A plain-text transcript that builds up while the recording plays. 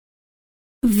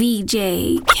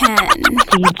VJ Ken.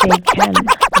 DJ Ken.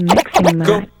 Mixing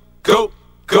Master.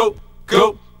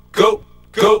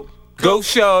 Go,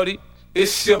 shorty.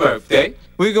 It's your birthday.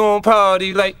 We gon'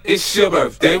 party like it's your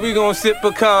birthday. We gon' sip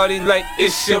Bacardi like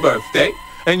it's your birthday.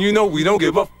 And you know we don't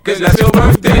give up, cause that's your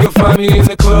birthday. You'll find me in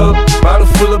the club, bottle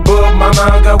full of bug.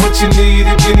 Mama, I got what you need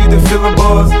if you need to fill a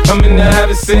buzz. I'm into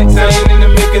having sex, I ain't into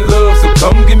making love. So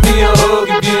come give me a hug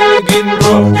if you're into getting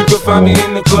rough. You can find me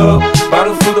in the club,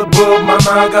 bottle full of bug. Mama,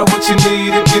 I got what you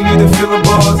need if you need to fill a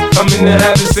buzz. I'm into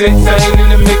having sex, I ain't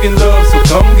into making love. So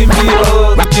come give me a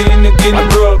hug if you're into getting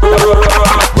rough.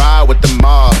 Ride with the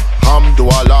mob,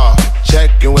 Hamdulillah.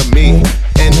 Check in with me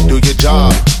and do your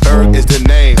job. Berg is the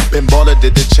name, Ben Baller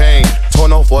did the chain.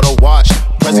 Torno for the watch,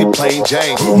 Prezi plain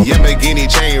Jane. Yamagini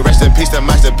chain, rest in peace to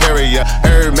my superior.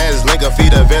 Hermes Linka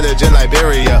feed a village in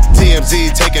Liberia.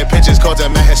 TMZ taking pictures,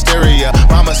 causing my hysteria.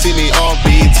 Mama see me on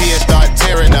BT and start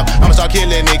tearing up. I'ma start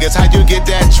killing niggas, how you get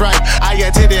that tripe? I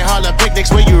attended Harlem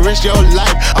picnics where you risk your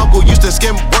life. Uncle used to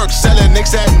skim work, selling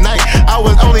nicks at night. I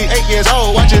was only 8 years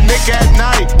old, watching Nick at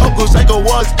night. Uncle Psycho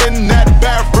was in that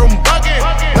bathroom bucket.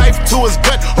 Knife to his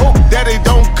gut, hope that they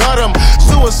don't cut him.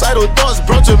 Suicidal thoughts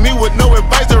brought to me with no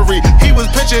advisory. He was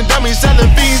pitching dummies,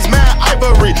 selling fiends, mad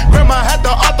ivory. Grandma had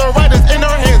the arthritis in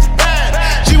her hands, bad.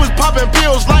 She was popping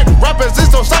pills like rappers in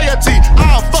society.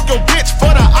 I'll fuck your bitch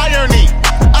for the irony.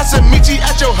 I said meet you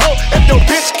at your hoe if your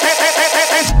bitch can't.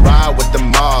 Ride with the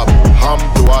mob,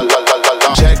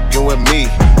 Hamdulillah. Check in with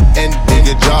me and do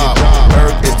your job.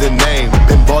 Berg is the name,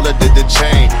 Ben Baller did the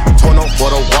chain. Torno for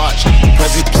the watch,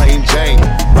 Prezi plain Jane.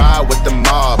 Ride with the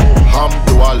mob,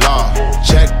 Hamdulillah.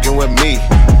 Check in with me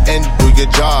and do your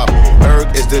job.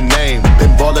 Berg is the name,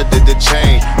 Ben Baller did the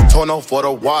chain. Torno for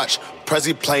the watch,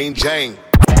 Prezi plain Jane.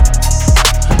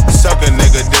 Suck a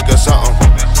nigga dick or something.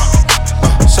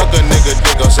 Suck a nigga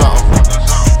dick or something.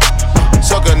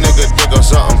 Suck a nigga dick or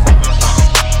something.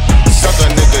 Suck a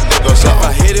nigga dick or something. If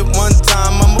I hit it one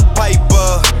time, I'm a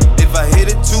piper. If I hit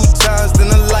it 2 times, then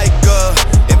I like her.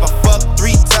 If I fuck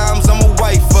 3 times, I'm a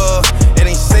wifer. It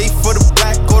ain't safe for the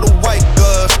black or the white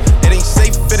girl. It ain't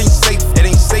safe, it ain't safe, it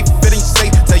ain't safe, it ain't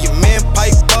safe. Tell your man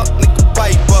pipe up, nigga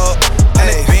pipe up. And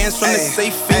the bands from the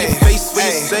safe in your face when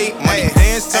you say money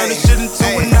dance, turn the shit into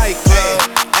a nightclub.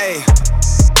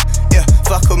 Yeah,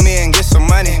 fuck with me and get some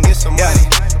money.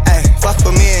 Yeah, fuck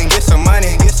with me and get some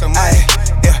money.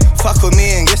 Yeah, fuck with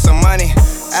me and get some money.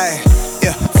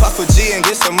 Yeah, fuck with G and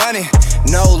get some money.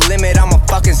 No limit, I'm a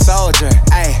fucking soldier.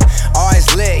 Ayy, always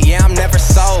lit, yeah, I'm never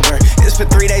sober. It's for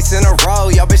 3 days in a row,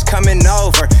 yo bitch coming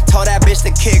over. Told that bitch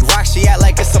to kick rock, she act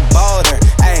like it's a boulder.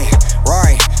 Ayy,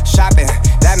 Rory, shopping,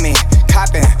 that mean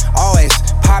copping, always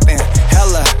popping,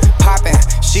 hella popping.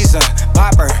 She's a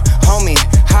bopper, homie,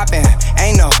 hopping,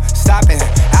 ain't no stopping.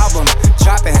 Album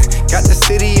dropping, got the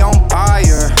city on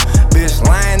fire. Bitch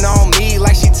lying on me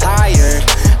like she tired.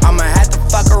 I'ma have to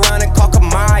fuck around and call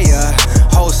Kamaya.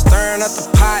 Whole stirring up the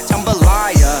pot,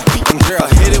 jambalaya. Girl,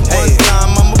 hit it one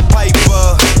time, I'm a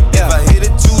piper. If I hit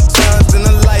it 2 times, then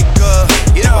I like her.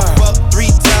 If I fuck 3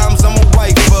 times, I'm a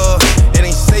wifer. It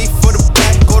ain't safe for the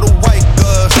black or the white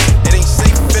girl. It ain't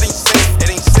safe, it ain't safe, it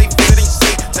ain't safe, it ain't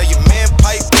safe. Tell your man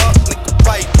pipe up, nigga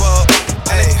pipe up.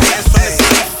 And the hands from the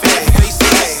safe in your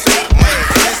face, my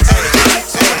hands turn the shit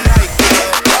to a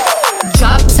nightclub.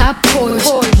 Drop top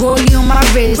Porsche, rollie on my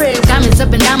wrist, diamonds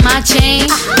up and down my chain.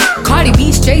 Cardi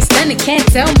B straight stunning, can't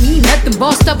tell me nothing.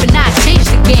 Bossed up and I changed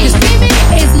the game.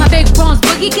 It's my big bronze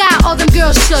boogie, got all them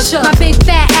girls shook. My big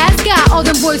fat ass got all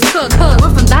them boys cooked.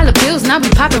 We're from dollar bills, now we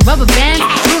popping rubber bands.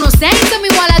 Bruno sang to me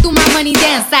while I do my money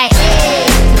dance like hey.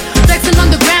 Flexing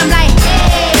on the gram like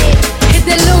hey. Hit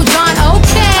that Lil Jon,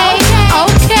 okay. Oh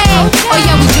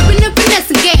yeah, we dripping the finesse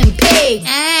and getting paid.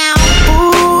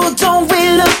 Ooh, don't we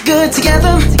look good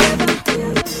together?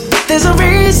 There's a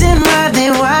reason why they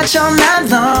watch all night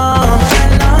long.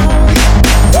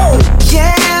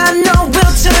 Yeah, I know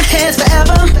we'll turn heads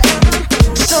forever.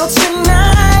 So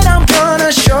tonight I'm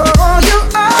gonna show you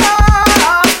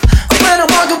off. When I'm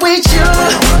walking with you,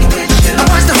 I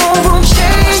watch the whole room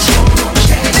change.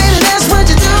 Baby, that's what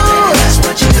you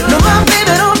do. No, my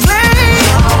baby don't play.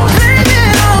 Blame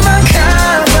it on my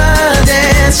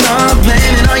confidence, or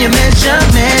blame it on your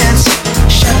measurements.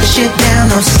 Shut the shit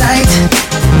down on sight.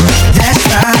 That's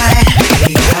right.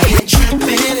 I ain't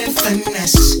tripping and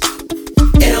finesse.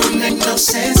 It don't make no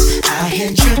sense. I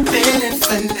ain't tripping and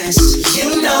finesse.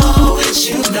 You know it,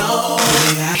 you know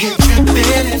it. I ain't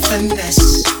tripping and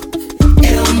finesse.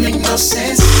 It don't make no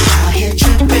sense. I ain't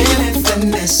tripping and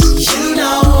finesse. You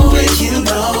know it, you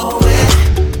know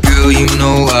it. Girl, you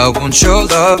know I want your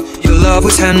love. Your love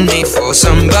was handmade for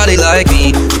somebody like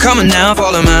me. Come on now,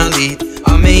 follow my lead.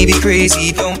 I'm may be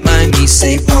crazy, don't mind me.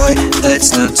 Say, boy,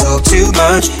 let's not talk too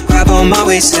much. Grab on my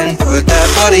waist and put that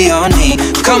body on me.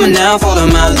 Come on now, follow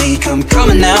my lead. Come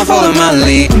on now, follow my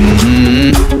lead.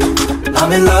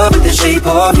 I'm in love with the shape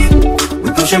of you.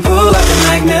 We push and pull like a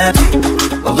magnet.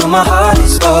 Although my heart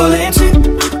is falling too.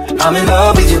 I'm in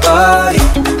love with your body.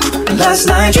 Last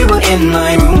night you were in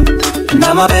my room.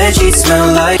 Now my bedsheets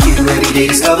smell like you. Every day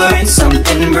discovering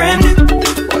something brand new.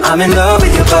 I'm in love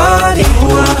with your body.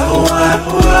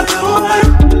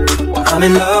 I'm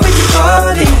in love with your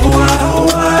body.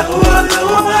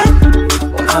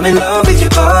 I'm in love with your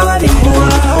body.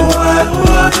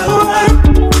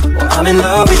 I'm in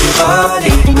love with your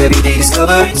body. Every day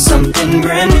discovering something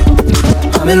brand new.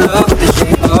 I'm in love with the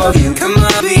shape of you. Come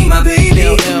on, be my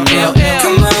baby.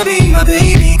 Come on, be my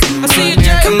baby.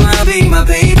 Come on, be my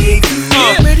baby. Come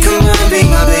on, be my baby. Come on, be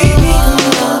my baby.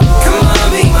 Come on,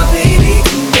 be my baby.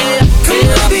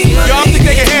 Y'all think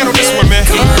they can handle this one, man?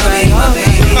 Come on, be my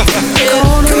baby.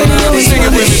 Sing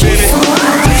it with me, baby.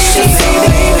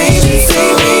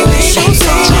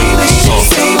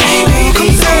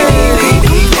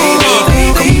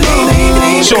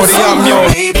 Shorty, I'm your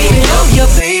baby. Your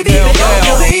baby.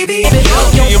 Your baby.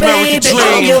 Your American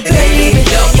dream. Your baby.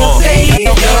 Your baby.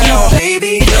 Your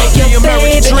baby. Your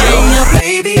American dream. Your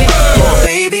baby. Your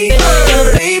baby. Your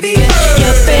baby.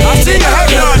 Your baby. I see you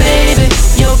having on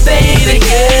your baby.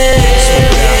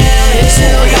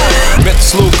 Met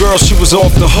this little girl, she was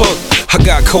off the hook. I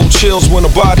got cold chills when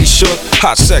her body shook.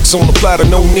 Hot sex on the platter,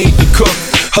 no need to cook.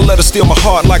 I let her steal my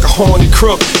heart like a horny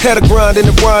crook. Had her grinding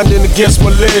and grinding against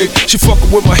my leg. She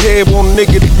fucking with my head, want a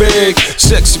nigga to beg.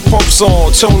 Sexy pumps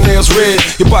on, toenails red.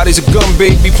 Your body's a gun,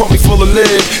 baby, pump me full of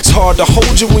lead. It's hard to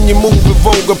hold you when you move in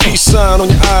vulgar. Peace sign on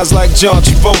your eyes like John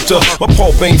Travolta. My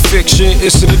pulp ain't fiction,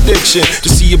 it's an addiction. To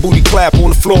see your booty clap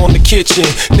on the floor in the kitchen.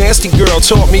 Nasty girl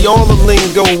taught me all the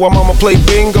lingo. While mama play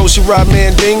bingo, she ride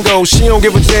mandingo. She don't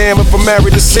give a damn if I'm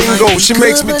married or single. She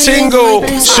makes me tingle.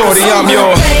 Shorty, I'm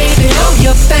your baby.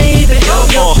 Baby, your baby,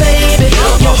 your baby,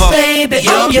 your baby,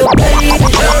 your baby, your baby,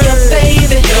 your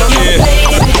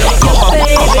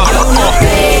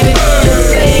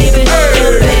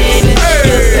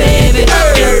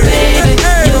baby,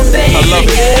 your baby. I love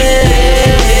it.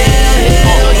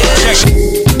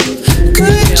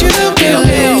 Could you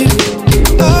believe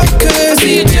I could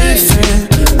be different?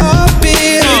 I'll be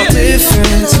the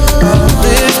difference. I'll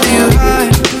lift you high,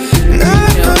 and I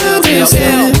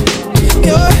understand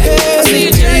your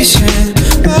hesitation,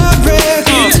 my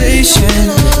reputation.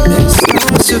 It's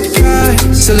no surprise.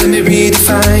 So let me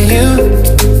redefine you,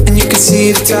 and you can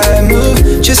see the tide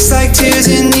move, just like tears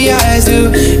in the eyes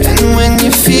do. And when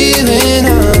you're feeling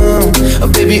oh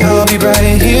baby, I'll be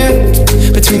right here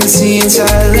between the sea and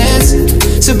silence.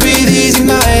 So breathe easy,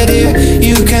 my dear.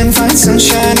 You can find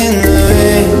sunshine in the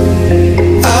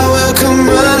rain. I will come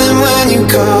running when you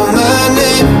call my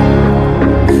name.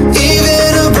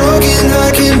 Even a broken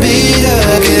heart can beat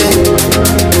again.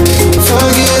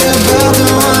 Forget about the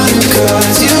one who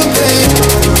caused you pain.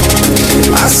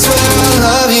 I swear I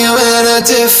love you in a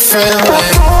different way.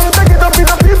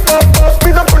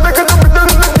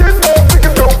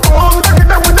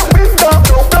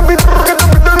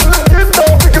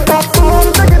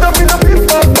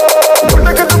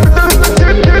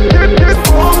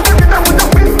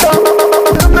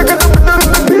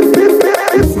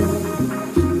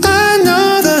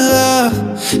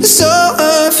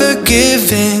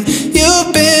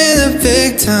 You've been a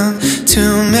victim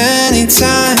too many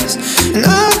times, and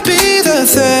I'll be the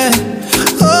thread,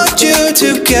 hold you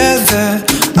together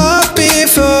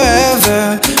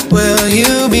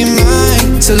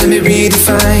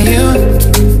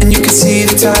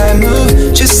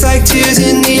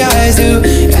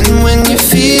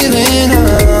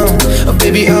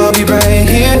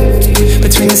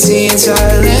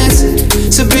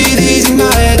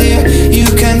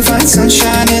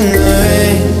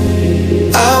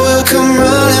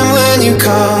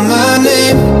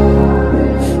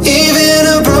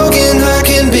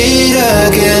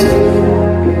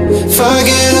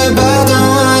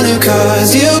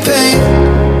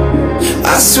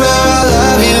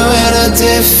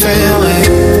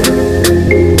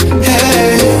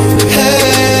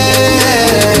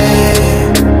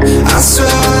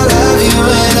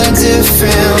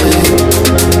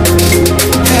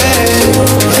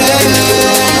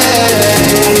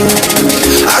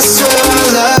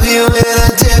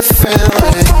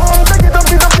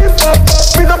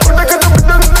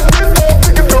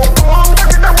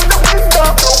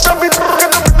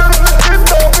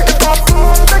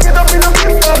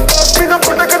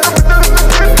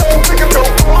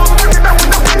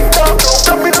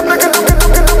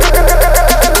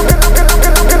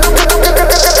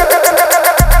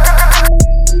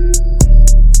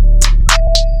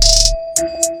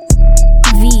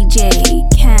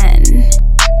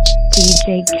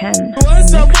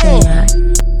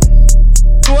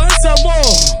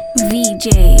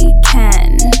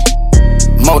Ken.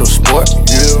 Motorsport,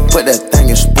 put that thing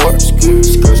in sports.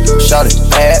 Shout it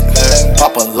bad,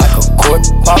 pop it like a court.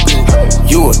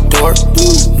 You a dork,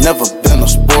 never been a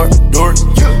sport.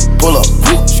 Pull up,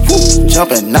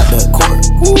 jumping out the court.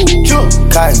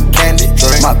 Cotton candy,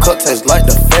 my cup tastes like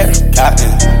the fair.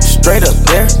 Straight up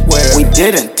there, we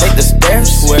didn't take the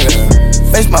stairs.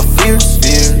 Face my fears,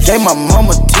 gave my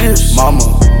mama tears.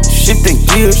 Shifting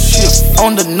gears,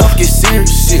 on the nuff get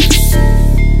serious.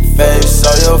 Face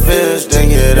all your fears, then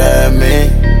get at me.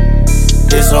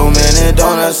 There's so many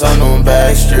donuts on them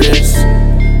back streets.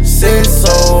 Sit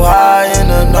so high in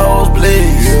the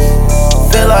nosebleeds.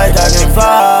 Feel like I can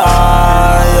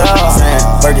fly, yeah.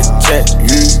 Sandberg check,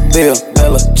 Bill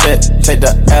Bella check. Take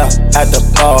the L at the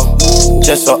ball,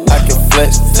 just so I can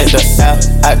flex. Take the L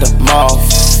at the mall,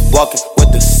 walking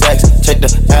with the sex. Take the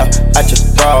L at your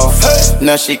bra,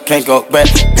 now she can't go back.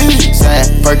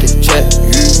 Sandberg check,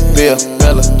 Bill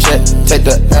Bella check. Take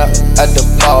the L at the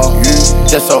ball,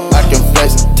 just so I can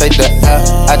flex. Take the L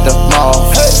at the mall,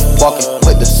 walking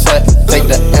with the sex. Take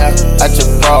the L at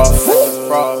your bra.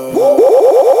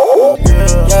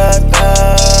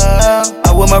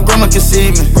 I wish my grandma could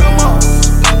see me.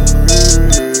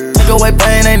 Take away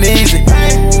pain ain't easy.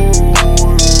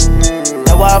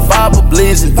 That's why I fight for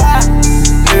bleeding.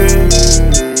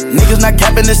 Niggas not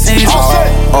capping the season.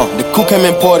 The coupe came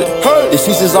imported. The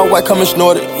seasons all white, coming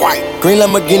snorted. Green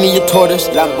Lamborghini, your tortoise.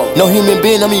 No human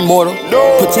being, I'm immortal.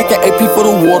 Protect an AP for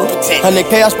the water.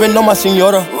 100K I spend on my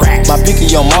senora. My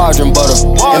picky on margarine butter.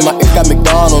 And my ink got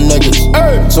McDonald's nuggets.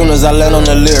 Soon as I land on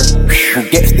the Lear, who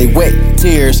gets they wet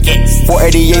tears.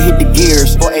 488 hit the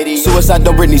gears. Suicide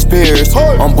don't Britney Spears.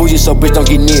 I'm bougie so bitch don't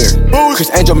get near. Chris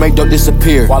Angel make dope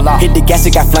disappear. Hit the gas,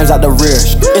 it got flames out the rear.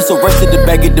 It's a race to the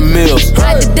bag at the mills.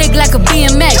 Ride the dick like a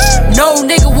BMX. No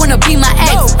nigga wanna be my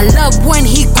ex. I love when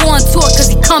he go on tour cause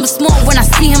he comes small when I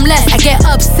see him less. I get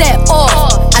upset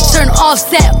off, I turn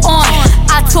offset on.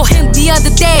 I told him the other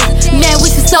day, man,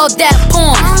 we should sell that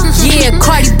porn. Yeah,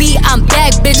 Cardi B, I'm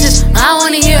back, bitches. I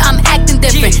wanna hear I'm acting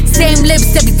different. Same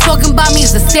lips that be talking about me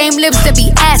is the same lips that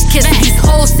be ass kissing. These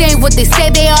hoes saying what they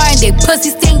say they are and they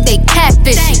pussies think they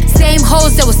catfish. Same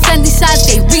hoes that was sending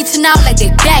shots, they reaching out like they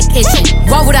back itching.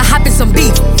 Why would I hop in some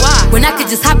beef? Why? When I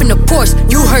could just hop in the Porsche.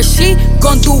 You heard she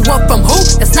gon' do what from who?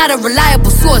 That's not a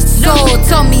reliable source. So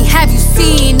tell me, have you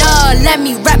seen her? Let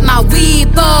me wrap my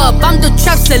weave up. I'm the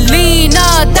trap Selena.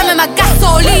 Dame más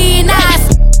gasolina.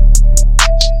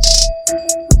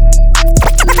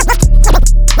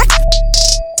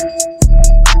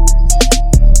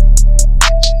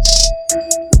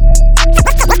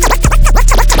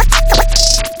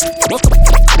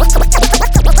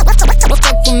 Look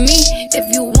up for me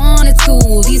if you wanted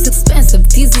to. These expensive,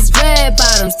 these is red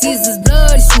bottoms, these is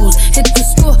bloody shoes. Hit the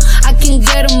store, I can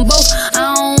get them both.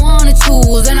 I don't wanna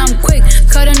choose, and I'm quick,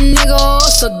 cut a nigga off,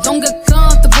 so don't get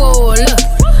comfortable. Look,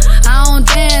 I don't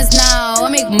dance now, I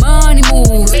make money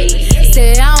move.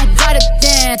 Say I don't gotta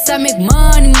dance, I make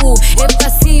money move. If I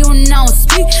see you now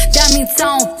speak, that means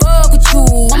I don't fuck with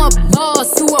you. I'm a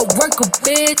boss, you a worker,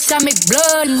 bitch, I make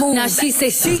blood move. Now she say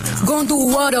she gon' do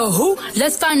what or who?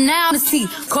 Let's find out and see.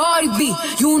 Cardi B,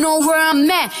 you know where I'm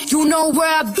at, you know where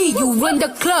I be. You in the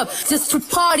club just to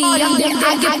party, I'm there,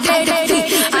 I get paid to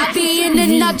fee. I be in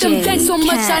and out them banks so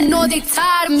much, I know they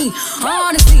tired of me.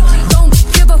 Honestly, don't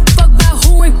give a fuck about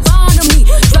who ain't fond of me.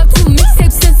 Drop 2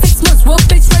 mixtapes in 6 months, what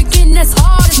bitch working as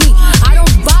hard as me? I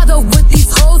don't bother with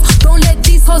these hoes, don't let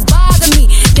these hoes bother me.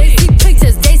 They see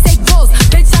pictures, they say goals,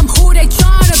 bitch I'm who they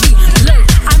tryna be. Look,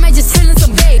 I might just chill in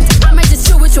some babe, I might just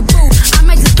chill with your boo, I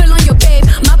might just spill on your babe.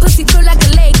 My pussy feel like a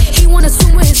lake, he wanna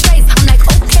swim with his face. I'm like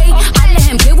okay, I let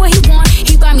him get what he want.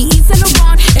 He buy me East and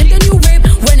Laurent, and the new whip.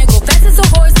 When it go fast as a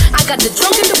horse, I got the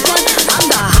trunk in the front. I'm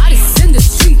the hottest in the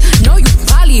street, know you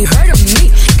probably heard of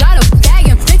me. Got a bag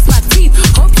and fix my teeth,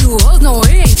 hope you hoes know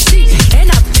it ain't cheap.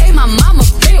 And I pay my mama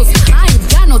bills, I ain't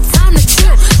got no time to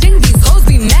chill. Think these hoes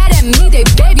be mad at me, they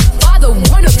baby fuck.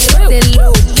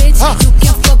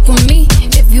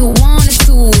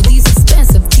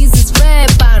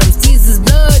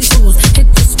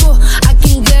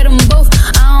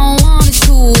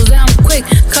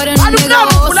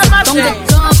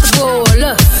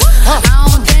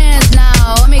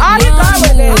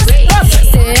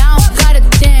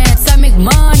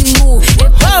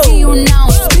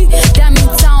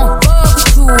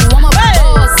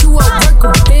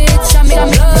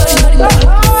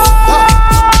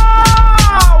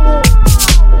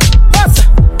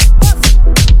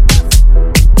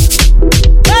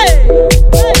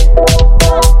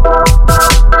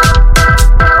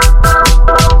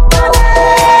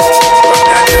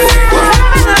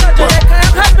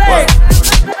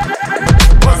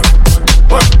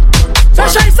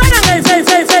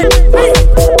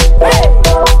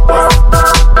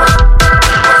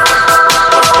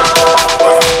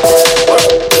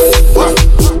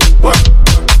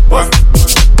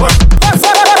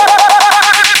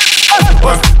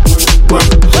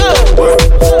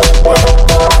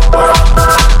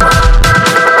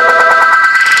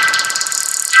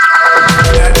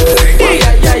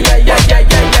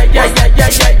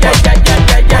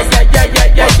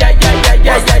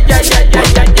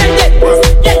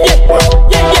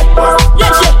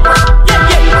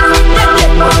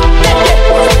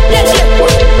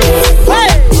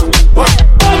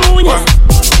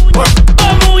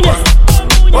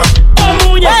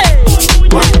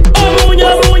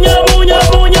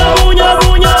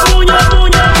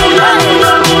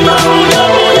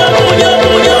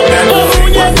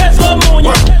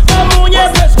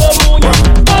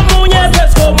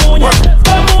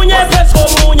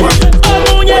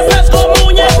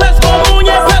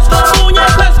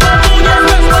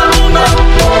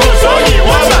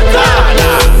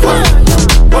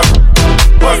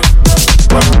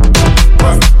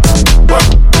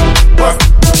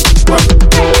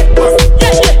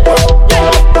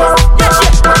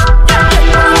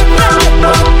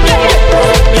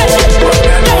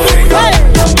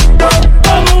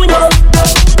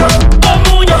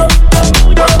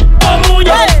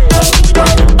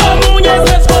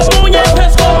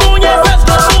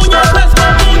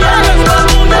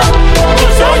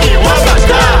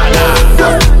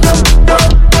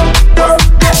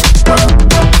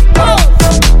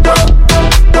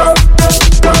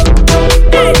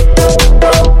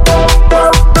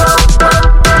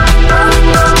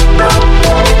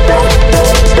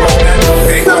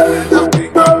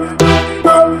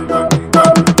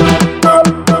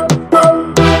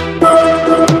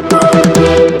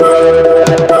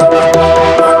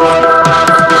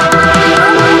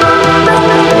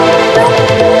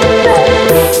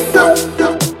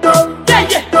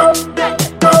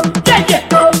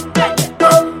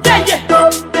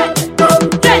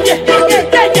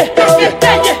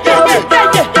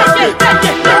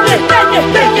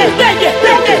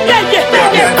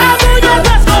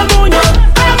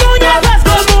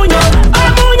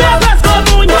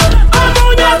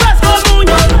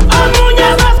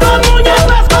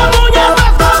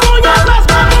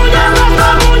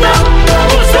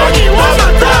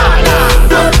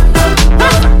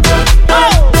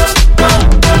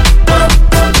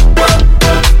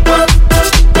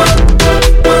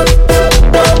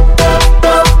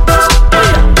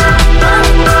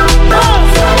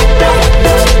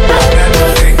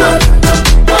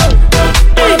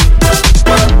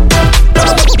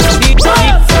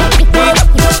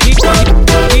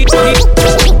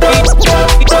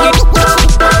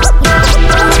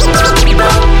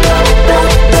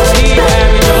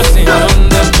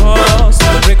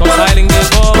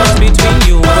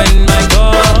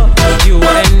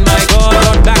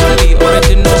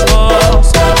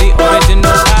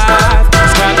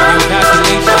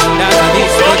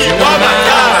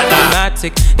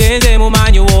 fanatic. There's a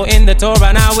manual in the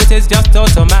Torah, now it is just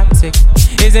automatic.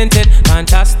 Isn't it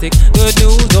fantastic? Good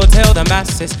news, go tell the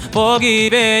masses.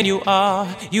 Forgiven you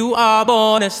are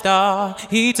born a star.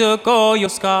 He took all your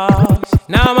scars.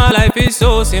 Now my life is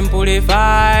so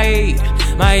simplified.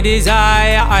 My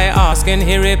desire, I ask and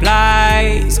he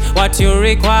replies. What you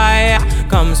require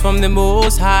comes from the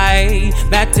Most High.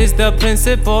 That is the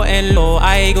principle and law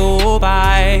I go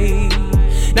by.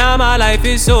 Now my life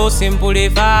is so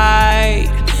simplified.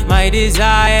 My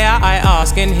desire, I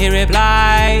ask and he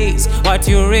replies. What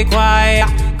you require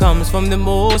comes from the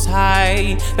Most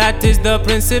High. That is the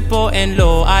principle and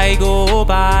law I go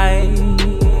by.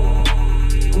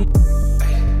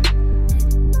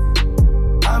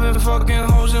 I've been fucking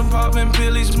hoes and popping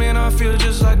pillies, man, I feel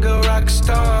just like a rock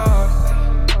star.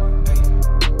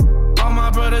 All my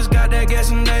brothers got that gas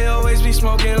and they always be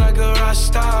smoking like a rock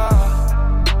star.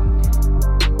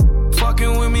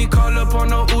 Fucking with me, call up on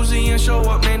the Uzi and show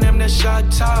up, man, them the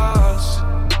shot toss.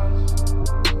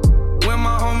 When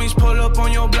my homies pull up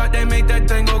on your block, they make that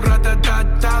thing go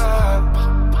grata-ta-ta.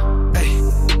 Ay,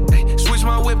 ay, switch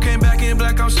my whip, came back in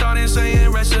black, I'm starting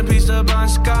saying rest in peace to Bon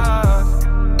Scott.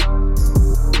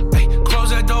 Ay,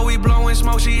 close that door, we blowing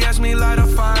smoke, she asked me light a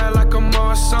fire like a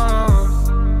Marsan.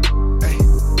 Ay,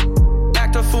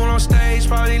 act a fool on stage,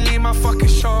 probably leave my fucking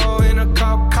show in a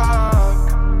cop car.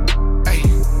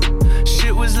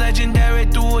 Shit was legendary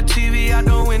through a TV out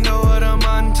the window of the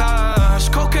montage.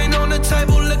 Cocaine on the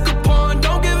table, liquor porn,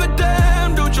 don't give a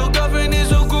damn. Dude, your girlfriend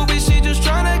is a groupie, she just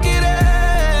tryna get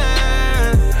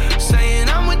in. Saying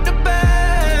I'm with the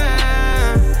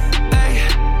band. Ay,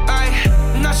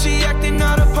 ay, now she acting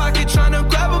out of pocket, tryna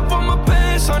grab up on my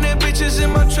pants. On their bitches in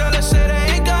my trailer, say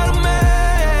they ain't got a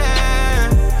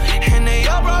man. And they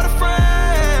all brought a friend.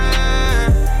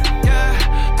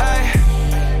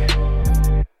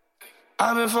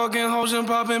 I've been fucking hoes and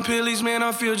popping pillies, man,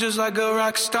 I feel just like a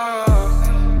rock star.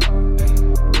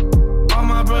 All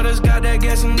my brothers got that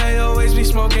gas and they always be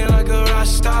smoking like a rock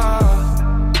star.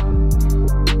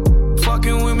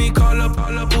 Fucking with me, call up,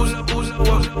 booze up,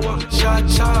 shot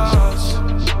toss.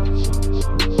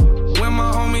 When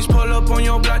my homies pull up on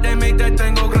your block, they make that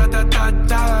thing go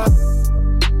grata-ta-ta.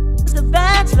 The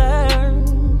Bachelor,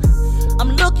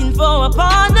 I'm looking for a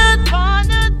partner,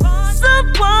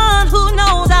 someone who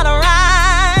knows how to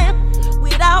ride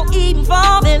without even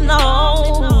falling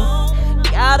low.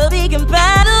 Gotta be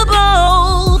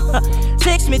compatible,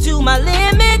 takes me to my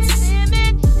limits.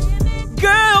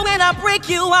 Girl, when I break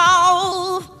you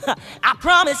off, I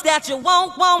promise that you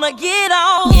won't wanna get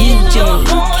off. In your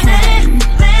morning,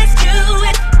 let's do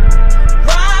it.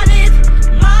 Ride it,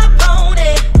 my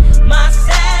pony, my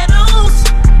saddle's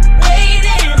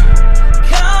waiting,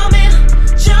 coming,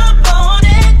 jump on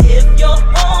it. If you're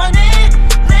on it,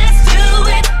 let's do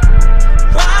it.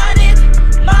 Ride it,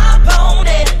 my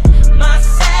pony, my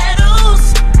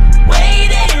saddle's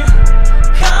waiting,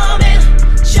 coming,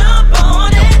 jump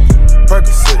on it.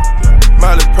 Percocet,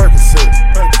 Miley Percocet,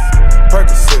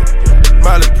 Percocet,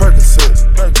 Miley Percocet,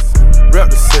 rep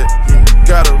the set,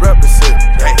 gotta rep the set,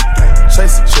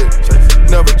 chase a chick,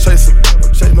 never chase a,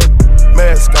 chase no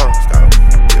mask on,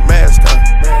 get mask on,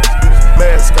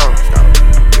 mask on,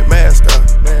 get mask on,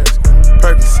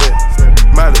 Percocet,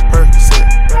 Miley Percocet,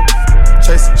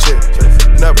 chase a chick,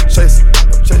 never chase a,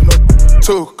 no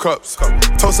 2 cups,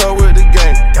 toast out with the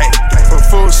gang, from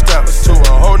food stamps to a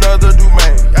whole nother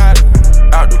domain.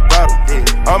 Out the bottom,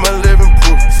 I'm a living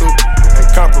proof,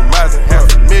 ain't compromising,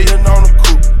 $500,000 on the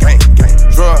coupe,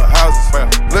 drug houses,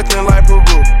 looking like Peru,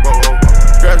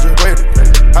 graduated,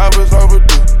 I was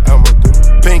overdue,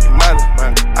 pink money,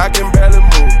 I can barely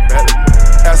move,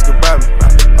 ask about me,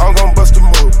 I'm gon' bust a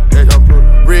move,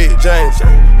 Red James,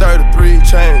 33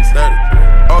 chains,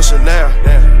 Ocean Air,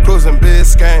 cruising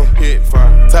Biscayne,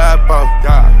 Tide Ball,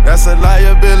 that's a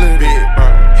liability,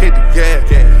 hit the gas,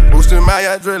 boosting my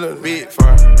adrenaline,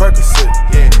 Percocet,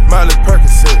 Miley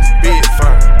Percocet,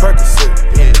 Percocet,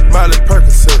 Miley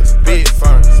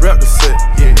Percocet, rep the set,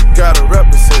 gotta rep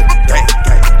the set,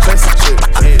 chase a chick,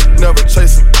 never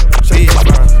chase a,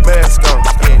 mask on,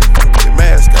 get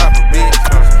mask on,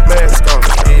 mask on,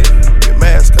 get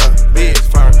mask on,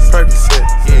 Percocet,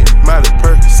 Miley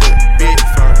Percocet,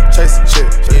 chase a chick,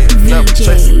 never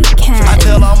chase a. I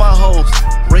tell all my hoes,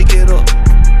 break it up,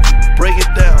 break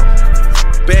it down,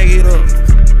 bag it up,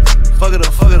 fuck it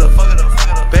up, fuck it up, fuck it up,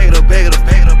 bag it up, bag it up,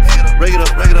 bag it up, break it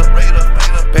up, break it up, break it up,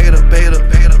 bag it up, bag it up,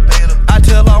 bag it up, bag it up. I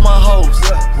tell all my hoes,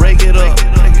 break it up,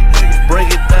 break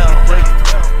it down,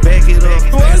 bag it up,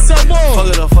 fuck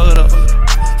it up, fuck it up, fuck it up,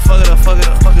 fuck it up, fuck it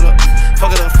up, fuck it up,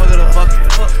 fuck it up, fuck it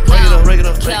up, break it up, break it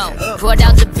up. Yo, brought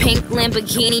out the pink limp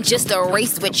Lamborghini, just a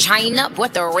race with China.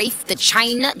 What the race to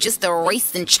China? Just a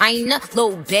race in China.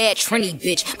 Little bad Trini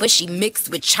bitch, but she mixed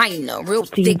with China. Real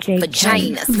thick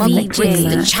vagina, smoking bricks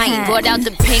to China. Brought out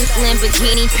the pink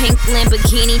Lamborghini, pink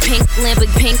Lamborghini, pink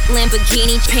Lamborghini, pink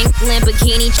Lamborghini, pink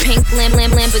Lamborghini,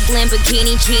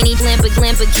 genie,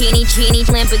 Lamborghini, genie,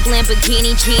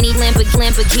 Lamborghini, genie,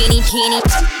 Lamborghini, genie.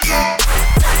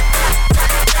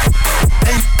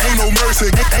 Ain't no mercy,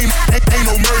 ain't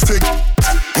no mercy.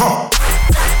 Huh.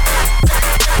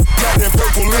 Got that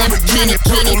purple Lamborghini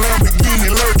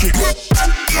lurking.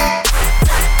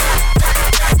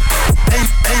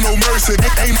 Ain't no mercy,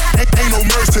 ain't no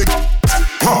mercy.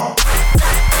 Huh.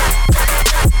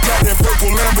 Got that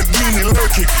purple Lamborghini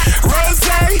lurking.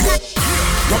 Rosé.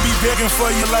 Don't be begging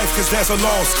for your life, cause that's a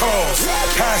lost cause.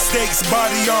 High stakes,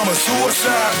 body armor,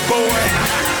 suicide, boy.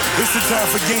 It's the time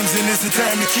for games and it's the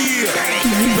time to kill.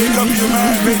 Make up your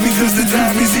mind, baby, cause the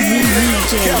time is here.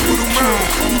 Capital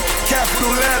murder,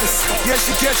 capital letters. Yeah,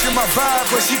 she catching my vibe,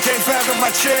 but she can't fathom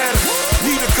my cheddar.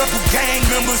 Need a couple gang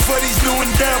members for these new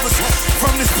endeavors.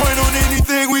 From this point on,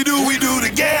 anything we do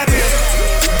together.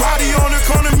 Body on the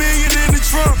corner, million in the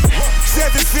trunk.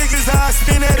 7 figures, I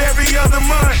spend that every other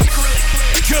month.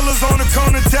 Killers on the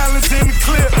corner, talents in the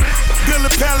clip. Build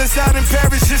a palace out in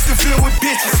Paris just to fill with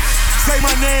bitches. Say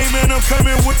my name and I'm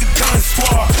coming with the gun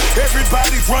squad.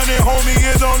 Everybody running, homie,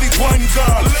 is only one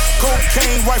God.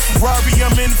 Cocaine, white Ferrari,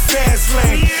 I'm in the fast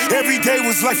lane. Every day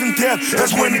was life and death,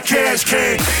 that's when the cash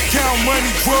came. Count money,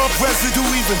 drug residue,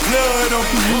 even blood on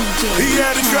me. He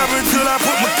had to drive until I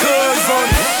put my cuz on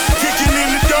it. Kicking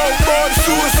in the door, boy, the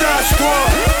suicide squad.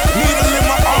 Needle in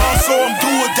my arm, so I'm do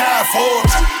or die for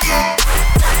it.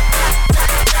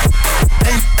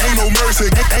 Ain't no mercy,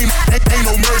 ain't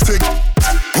no mercy.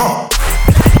 Huh.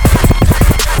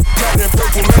 Got that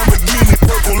purple Lamborghini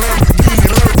lurking.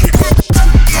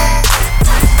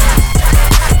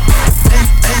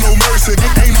 Ain't no mercy,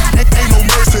 ain't no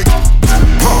mercy.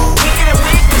 Huh. We get a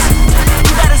witness,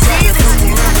 you gotta see this.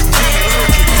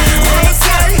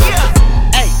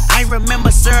 Hey, I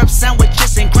remember syrup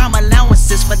sandwiches and crime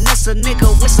allowances. Finesse a nigga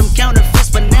with some counterfeits,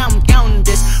 but now I'm counting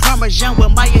this. Parmesan where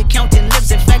my accountant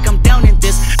lives, in fact I'm down in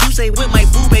this. You say with my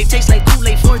boobay tastes like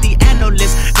Kool-Aid for the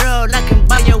analyst. Girl, I can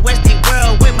buy your Westie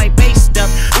world with my base stuff.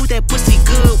 Ooh, that pussy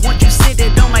good, won't you sit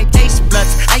it on my taste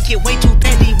buds? I get way too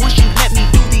petty once you let me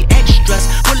do the extras.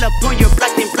 Pull up on your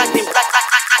block,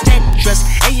 Tetris.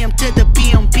 AM to the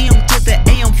PM, PM to the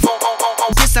AM phone.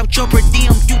 This out your per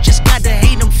diem, you just gotta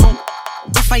hate them phone.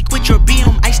 If I quit your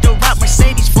BM, I still rock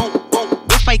Mercedes phone.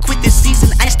 If I quit this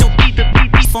season, I still beat the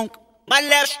BB funk. My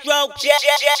left stroke,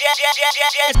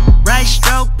 right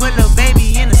stroke, put a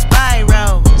baby in a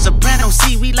spiral. Soprano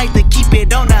C, we like to keep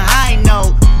it on a high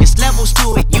note. It's levels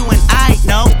to it, you and I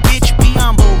know. Bitch, be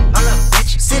humble.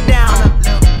 Sit down.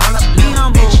 Be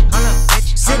humble.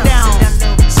 Sit down.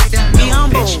 Be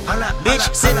humble. Bitch,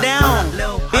 sit down.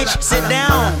 Bitch, sit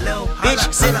down.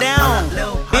 Bitch, sit down.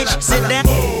 Bitch, sit down.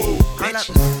 Bitch,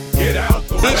 get out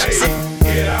the way.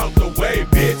 Get out the way,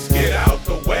 bitch. Get out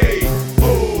the way.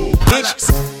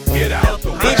 Bitch, get out the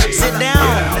way. Bitch, sit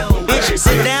down. Bitch,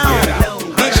 sit down.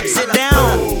 Bitch, sit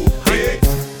down. Bitch,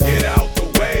 get out the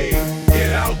way.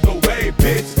 Get out the way,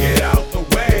 bitch. Get out the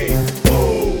way.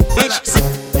 Bitch,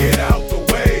 get out the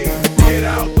way. Get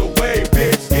out the way,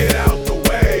 bitch. Get out the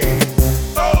way.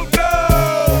 Oh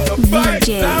no! The fight's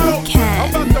out. I'm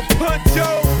about to punch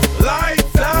your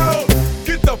lights out.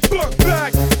 Get the fuck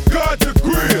back. Guard your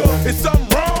grill. It's something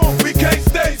wrong. We can't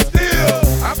stay still.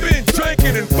 I've been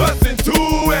drinking and busting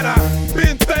too, and I've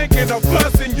been thinking of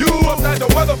busting you upside the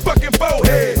motherfucking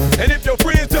forehead. And if your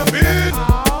friends jump in,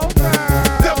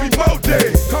 there'll be more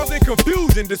days. Causing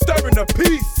confusion, disturbing the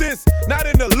peace. Since not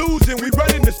an illusion, we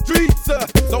running the streets. So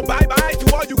bye bye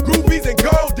to all you groupies and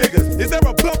gold diggers. Is there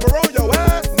a bumper on your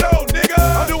ass? No, nigga.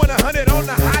 I'm doing 100 on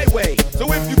the highway.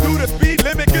 So if you do the speed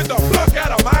limit, get the fuck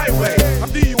out of my way. I'm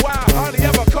DUI, hardly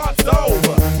ever caught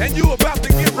sober. And you about to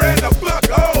get ran the fuck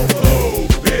over. Oh,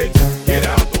 bitch, get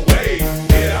out the way.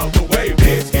 Get out the way,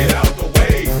 bitch. Get out the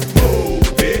way. Move,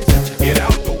 bitch. Get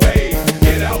out the way.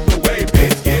 Get out the way,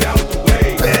 bitch. Get out the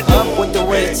way. Up with the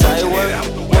weights, I work. Get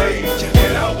out the way.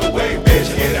 Get out the way, bitch.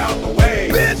 Get out the way.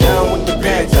 Down with the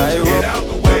pants, I Get work. out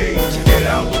the way. Get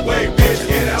out the way, bitch.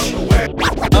 Get out the way.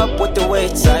 Up with the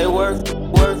weights, I work.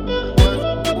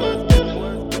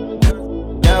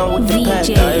 Down with the pants,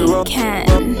 I work.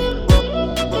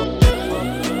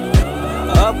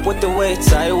 Up with the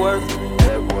weights, I work.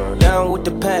 Down with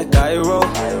the pack, I roll.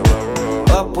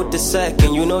 Up with the sack,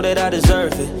 and you know that I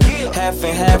deserve it. Half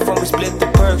and half when we split the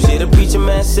perks. Yeah, the preacher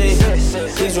man said,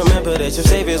 please remember that your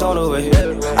savior's on the way.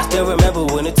 I still remember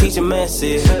when the teacher man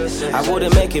said, I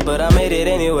wouldn't make it, but I made it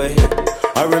anyway.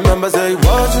 I remember say it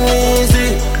wasn't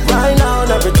easy. Right now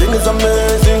everything is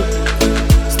amazing.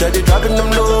 Steady dropping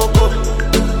them loco.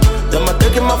 Them a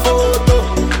taking my photo.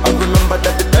 I remember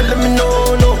that they telling me no,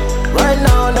 no. Right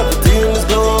now everything is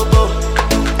global.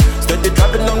 Steady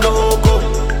dropping them loco.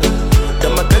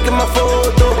 Them a taking my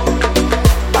photo.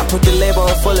 I put the label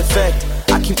in full effect.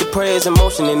 I keep the prayers in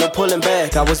motion and no pulling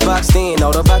back. I was boxed in,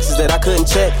 all the boxes that I couldn't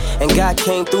check, and God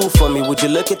came through for me, would you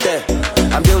look at that?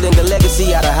 I'm building a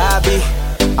legacy out of hobby.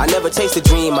 I never chased a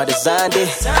dream, I designed it.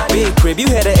 Big crib, you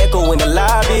had an echo in the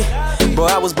lobby. Bro,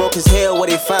 I was broke as hell where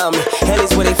they found me. Hell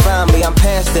is where they found me, I'm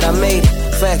past it, I made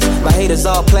it. Facts, my haters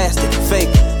all plastic, fake.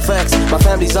 Facts, my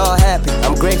family's all happy,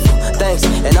 I'm grateful, thanks.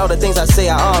 And all the things I say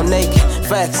are all naked.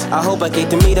 Facts, I hope I get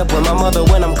to meet up with my mother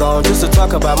when I'm gone, just to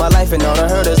talk about my life and all the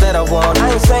hurdles that I've won.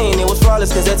 I ain't saying it was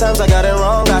flawless, cause at times I got it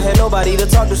wrong. I had nobody to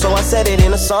talk to, so I said it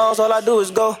in the songs. All I do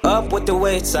is go up with the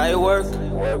weights, I work.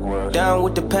 Down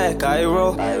with the pack, I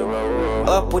roll.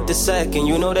 Up with the sack, and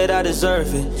you know that I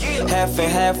deserve it. Half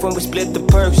and half when we split the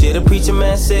perks. Yeah, the preacher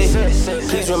man said,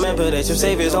 please remember that your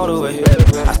savior's on the way.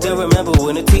 I still remember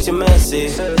when the teacher man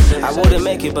said, I wouldn't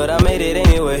make it, but I made it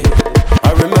anyway.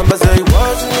 I remember say it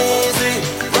wasn't easy.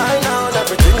 Right now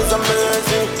everything is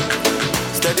amazing.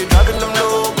 Steady dropping them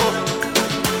logo.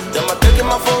 Them a taking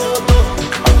my photo.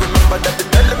 I remember that they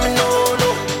telling me no, no.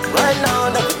 Right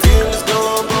now everything is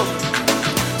global.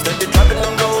 Steady dropping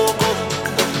them logo.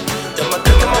 Them a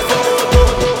taking my photo.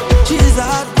 She's a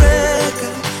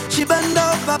heartbreaker. She bend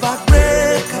over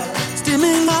backbreaker.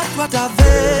 Steaming hot water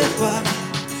vapor.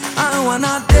 I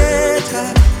wanna date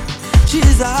her.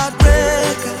 She's a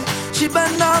heartbreaker. She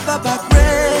bend over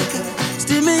backbreaker.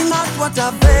 Steaming hot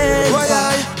water vapor.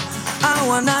 I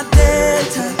wanna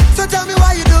date her. So tell me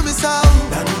why you do me so.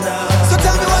 So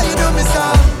tell me why you do me so.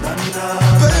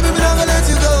 Baby, me not gonna let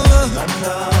you go.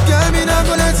 Girl, me not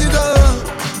gonna let you go.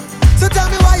 So tell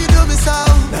me why you do me so.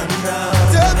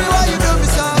 Tell me why you do me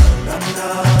so.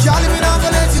 Girl, me not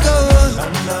gonna let you go.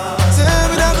 Tell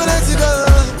me not gonna let you go.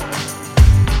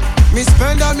 Me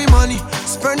spend all me money,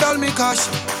 spend all me cash.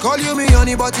 Call you me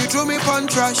honey, but you threw me pon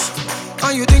trash.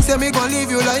 And you think say me gon' leave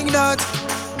you like that?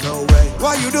 No way.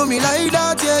 Why you do me like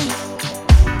that, yeah?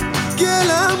 Girl,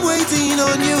 I'm waiting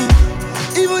on you,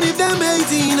 even if them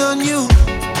hating on you.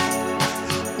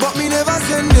 But me never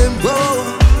send them go.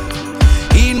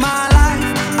 In my life,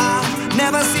 I've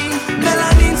never seen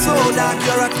melanin so dark.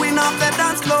 You're a queen of the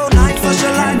dance floor. Night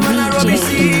socialite when I rub it,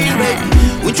 see,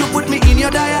 baby. Would you put me in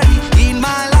your diary? In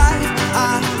my life,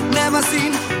 I've never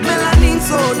seen melanin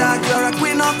so dark. You're a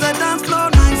queen of the dance floor.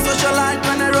 Night socialite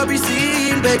when I rub it,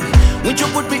 see, baby. Would you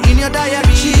put me in your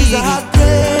diary? She's a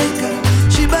heartbreaker.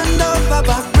 She bend over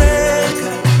backbreaker.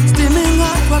 Steaming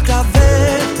hot water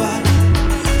vapor.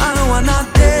 I wanna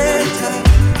date her.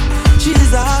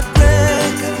 She's a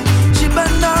heartbreaker. She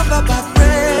bend over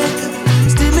backbreaker.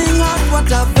 Steaming hot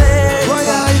water vapor.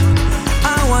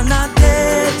 I wanna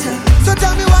date her. So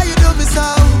tell me why you do me so.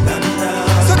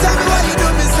 So tell me why you do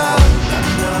me so.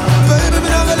 Baby, me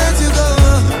not gonna let you go.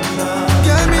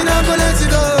 Girl, me not gonna let you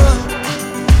go.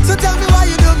 So tell me why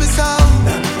you do me so.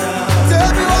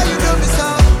 Tell me why you do me so.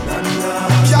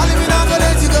 Girl, me not gonna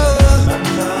let you go.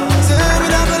 Tell me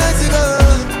not gonna let you go.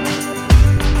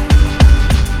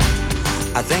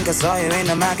 I think I saw you in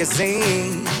a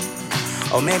magazine,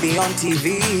 or maybe on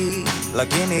TV.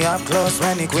 Looking me up close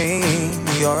when you're queen,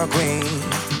 you're a queen.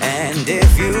 And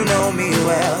if you know me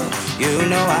well, you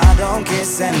know I don't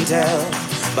kiss and tell,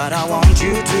 but I want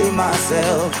you to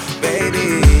myself,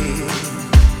 baby.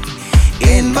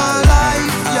 In my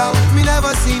life, yo, me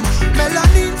never seen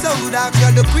melanin so dark.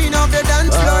 You're the queen of the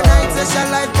dance floor. Night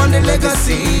session life on the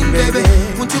legacy, baby.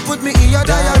 Won't you put me in your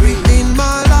diary? In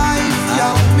my life,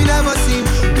 yo, me never seen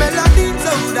melanin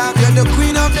so dark. You're the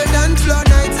queen of the dance floor.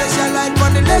 Night session life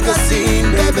on the legacy,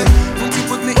 baby. Won't you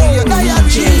put me in your diary?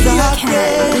 She's a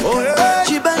heartbreaker.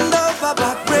 She bend over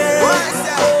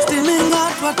backbreaker. Steaming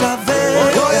hot water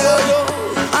vapor.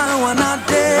 I wanna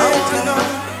date her.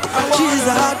 She's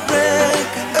a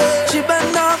heartbreaker. She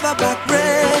bend over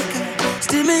backbreaker.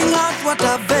 Steaming hot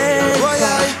water vapor.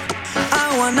 I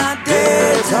wanna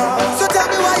date her. So tell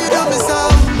me why you do me so.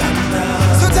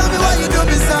 So tell me why you do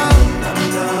me so.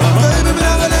 Baby, me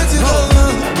not gonna let you go.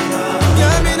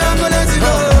 Yeah, me not gonna let you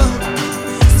go.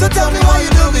 So tell me why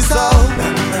you do me so.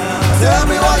 Tell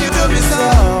me why you do me so.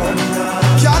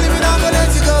 Charlie, me not gonna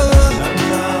let you go.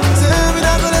 Tell me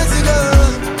not gonna let you go.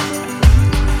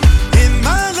 In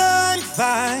my life,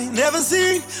 I I never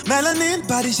seen melanin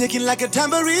body shaking like a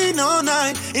tambourine all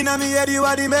night. Inna me head you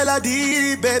are the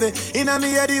melody, baby. Inna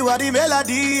me head you are the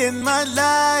melody in my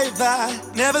life. I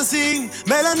never seen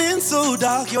melanin so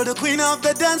dark. You're the queen of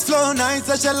the dance floor night.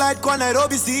 Such a light one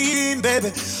Nairobi scene,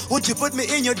 baby. Would you put me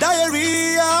in your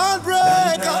diary?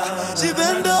 Heartbreaker. She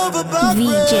bend over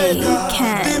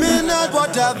backbreaker. Steaming out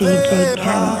water DJ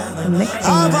Ken, the mixing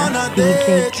man.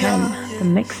 DJ Ken, the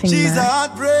mixing She's a man.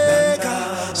 heartbreaker.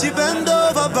 She bend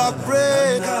over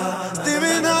backbreaker.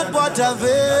 Steaming hot water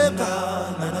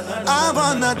vapor. I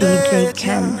wanna DJ date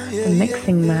Ken, the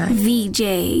mixing man.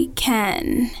 VJ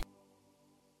Ken.